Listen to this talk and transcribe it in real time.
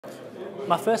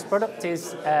My first product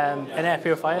is an air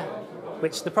purifier,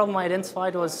 which the problem I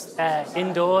identified was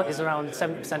indoor is around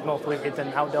 70% more polluted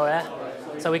than outdoor air.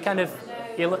 So we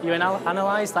you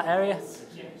analyse that area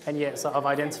and you sort of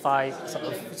identify sort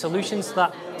of solutions to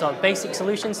that, sort of basic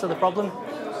solutions to the problem,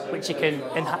 which you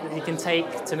can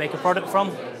take to make a product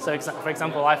from. So for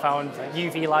example, I found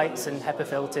UV lights and HEPA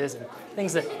filters and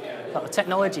things that sort of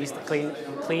technologies that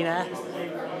clean air,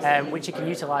 which you can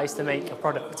utilise to make a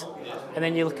product. And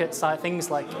then you look at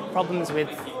things like problems with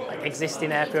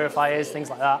existing air purifiers, things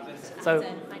like that. So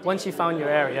once you've found your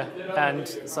area and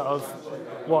sort of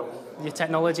what your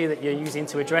technology that you're using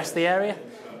to address the area,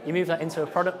 you move that into a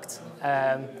product,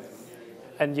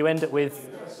 and you end up with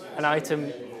an item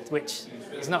which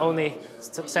is not only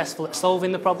successful at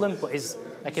solving the problem, but is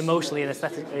like emotionally and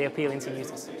aesthetically appealing to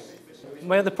users.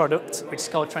 My other product, which is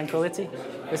called Tranquility,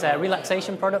 was a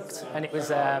relaxation product, and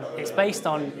it's based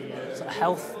on sort of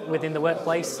health within the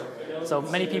workplace. So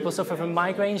many people suffer from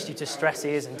migraines due to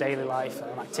stresses and daily life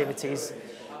and activities.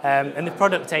 And the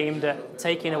product aimed at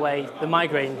taking away the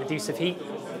migraine-inducive heat,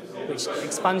 which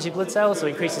expands your blood cells, so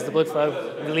increases the blood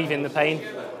flow, relieving the pain,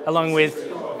 along with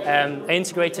I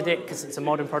integrated it because it's a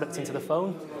modern product into the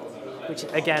phone, which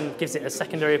again gives it a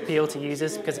secondary appeal to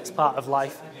users because it's part of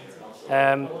life,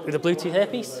 with a Bluetooth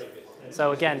earpiece.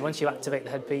 So again, once you activate the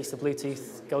headpiece, the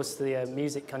Bluetooth goes to the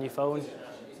music on your phone,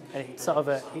 and it sort of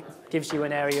it gives you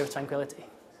an area of tranquility.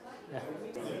 Yeah.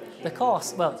 The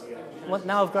course, well,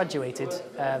 now I've graduated,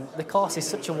 the course is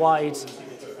such a wide,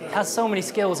 it has so many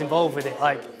skills involved with it.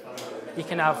 Like, you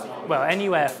can have, well,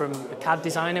 anywhere from a CAD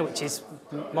designer, which is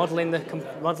modelling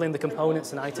the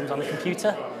components and items on the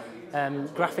computer,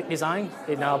 graphic design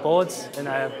in our boards, and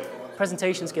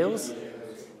presentation skills.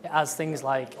 It has things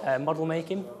like model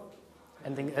making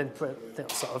and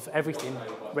sort of everything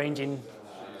ranging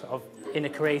sort of in a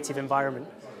creative environment.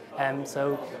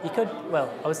 So you could,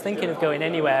 well, I was thinking of going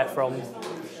anywhere from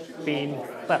being,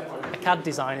 well, a CAD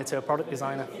designer to a product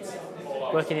designer,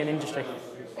 working in industry.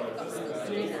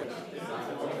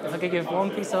 If I could give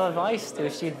one piece of advice to a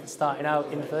student starting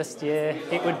out in the first year,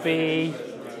 it would be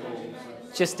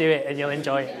just do it and you'll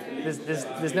enjoy it.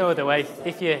 There's no other way.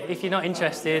 If you're not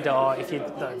interested, or if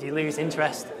you lose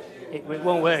interest, it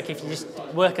won't work. If you just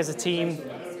work as a team,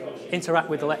 interact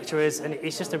with the lecturers, and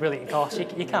it's just a brilliant course.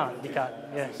 You can't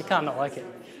not like it.